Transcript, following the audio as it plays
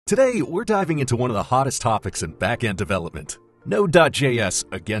Today, we're diving into one of the hottest topics in backend development, Node.js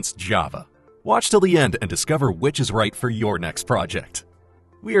against Java. Watch till the end and discover which is right for your next project.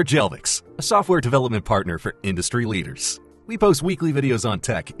 We are Jelvix, a software development partner for industry leaders. We post weekly videos on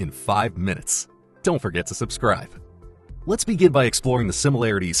tech in 5 minutes. Don't forget to subscribe. Let's begin by exploring the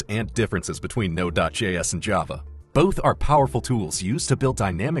similarities and differences between Node.js and Java. Both are powerful tools used to build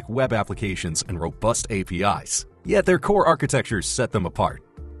dynamic web applications and robust APIs, yet their core architectures set them apart.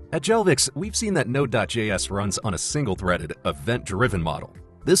 At Jelvix, we've seen that Node.js runs on a single-threaded, event-driven model.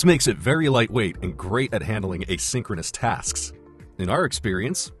 This makes it very lightweight and great at handling asynchronous tasks. In our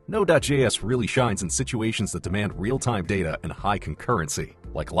experience, Node.js really shines in situations that demand real-time data and high concurrency,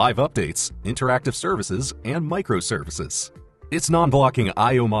 like live updates, interactive services, and microservices. Its non-blocking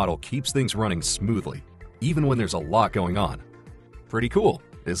I/O model keeps things running smoothly, even when there's a lot going on. Pretty cool,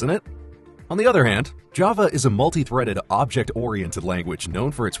 isn't it? On the other hand, Java is a multi-threaded, object-oriented language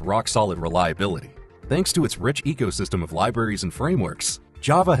known for its rock-solid reliability. Thanks to its rich ecosystem of libraries and frameworks,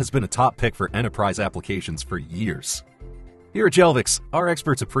 Java has been a top pick for enterprise applications for years. Here at Jelvix, our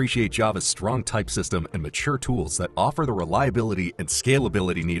experts appreciate Java's strong type system and mature tools that offer the reliability and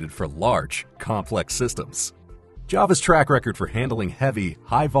scalability needed for large, complex systems. Java's track record for handling heavy,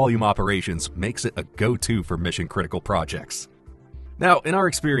 high-volume operations makes it a go-to for mission-critical projects. Now, in our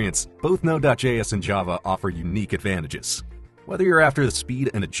experience, both Node.js and Java offer unique advantages. Whether you're after the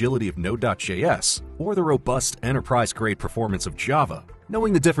speed and agility of Node.js or the robust enterprise-grade performance of Java,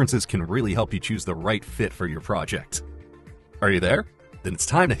 knowing the differences can really help you choose the right fit for your project. Are you there? Then it's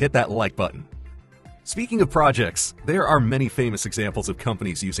time to hit that like button. Speaking of projects, there are many famous examples of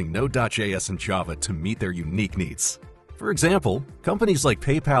companies using Node.js and Java to meet their unique needs. For example, companies like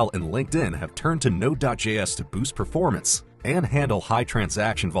PayPal and LinkedIn have turned to Node.js to boost performance and handle high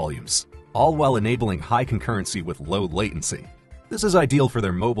transaction volumes, all while enabling high concurrency with low latency. This is ideal for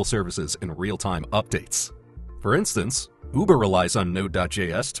their mobile services and real-time updates. For instance, Uber relies on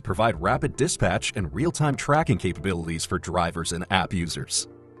Node.js to provide rapid dispatch and real-time tracking capabilities for drivers and app users.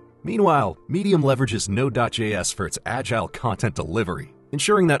 Meanwhile, Medium leverages Node.js for its agile content delivery,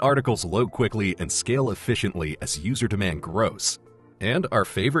 ensuring that articles load quickly and scale efficiently as user demand grows. And our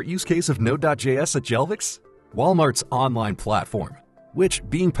favorite use case of Node.js at Jelvix? Walmart's online platform, which,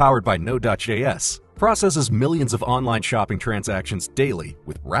 being powered by Node.js, processes millions of online shopping transactions daily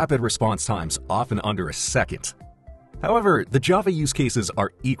with rapid response times often under a second. However, the Java use cases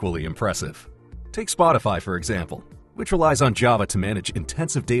are equally impressive. Take Spotify, for example, which relies on Java to manage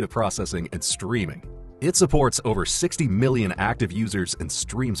intensive data processing and streaming. It supports over 60 million active users and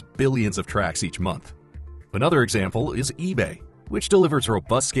streams billions of tracks each month. Another example is eBay, which delivers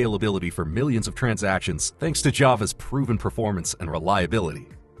robust scalability for millions of transactions thanks to Java's proven performance and reliability.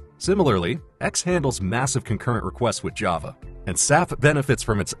 Similarly, X handles massive concurrent requests with Java, and SAP benefits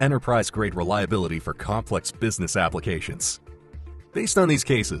from its enterprise-grade reliability for complex business applications. Based on these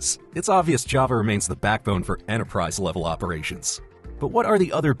cases, it's obvious Java remains the backbone for enterprise-level operations. But what are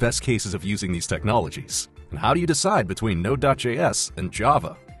the other best cases of using these technologies? And how do you decide between Node.js and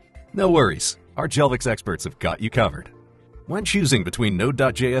Java? No worries, our Jelvix experts have got you covered. When choosing between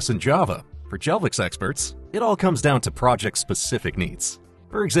Node.js and Java, for Jelvix experts, it all comes down to project-specific needs.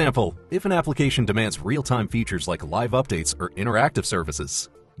 For example, if an application demands real-time features like live updates or interactive services,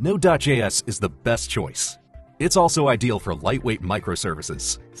 Node.js is the best choice. It's also ideal for lightweight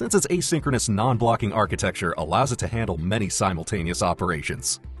microservices, since its asynchronous non-blocking architecture allows it to handle many simultaneous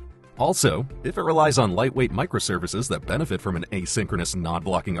operations. Also, if it relies on lightweight microservices that benefit from an asynchronous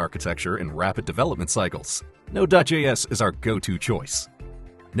non-blocking architecture and rapid development cycles, Node.js is our go-to choice.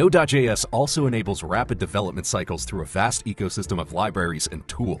 Node.js also enables rapid development cycles through a vast ecosystem of libraries and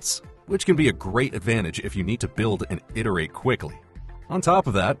tools, which can be a great advantage if you need to build and iterate quickly. On top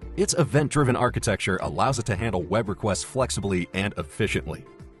of that, its event-driven architecture allows it to handle web requests flexibly and efficiently,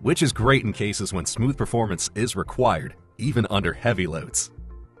 which is great in cases when smooth performance is required, even under heavy loads.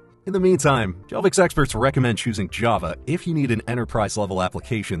 In the meantime, Jelvix experts recommend choosing Java if you need an enterprise-level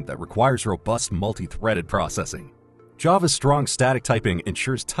application that requires robust multi-threaded processing. Java's strong static typing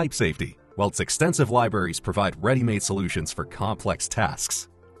ensures type safety, while its extensive libraries provide ready-made solutions for complex tasks.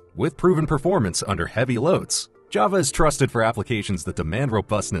 With proven performance under heavy loads, Java is trusted for applications that demand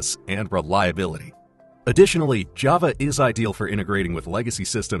robustness and reliability. Additionally, Java is ideal for integrating with legacy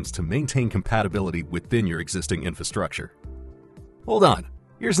systems to maintain compatibility within your existing infrastructure. Hold on.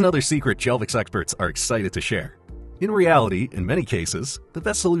 Here's another secret Jelvix experts are excited to share. In reality, in many cases, the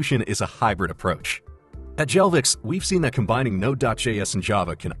best solution is a hybrid approach. At Jelvix, we've seen that combining Node.js and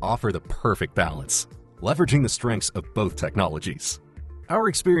Java can offer the perfect balance, leveraging the strengths of both technologies. Our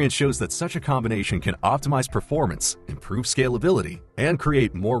experience shows that such a combination can optimize performance, improve scalability, and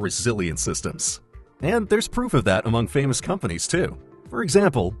create more resilient systems. And there's proof of that among famous companies too. For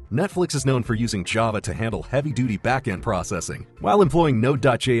example, Netflix is known for using Java to handle heavy-duty backend processing, while employing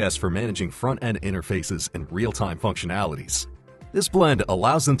Node.js for managing front-end interfaces and real-time functionalities. This blend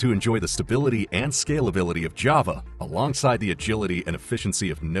allows them to enjoy the stability and scalability of Java, alongside the agility and efficiency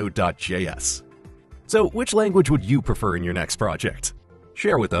of Node.js. So, which language would you prefer in your next project?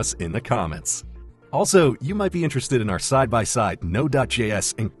 Share with us in the comments. Also, you might be interested in our side-by-side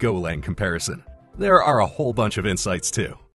Node.js and Golang comparison. There are a whole bunch of insights too.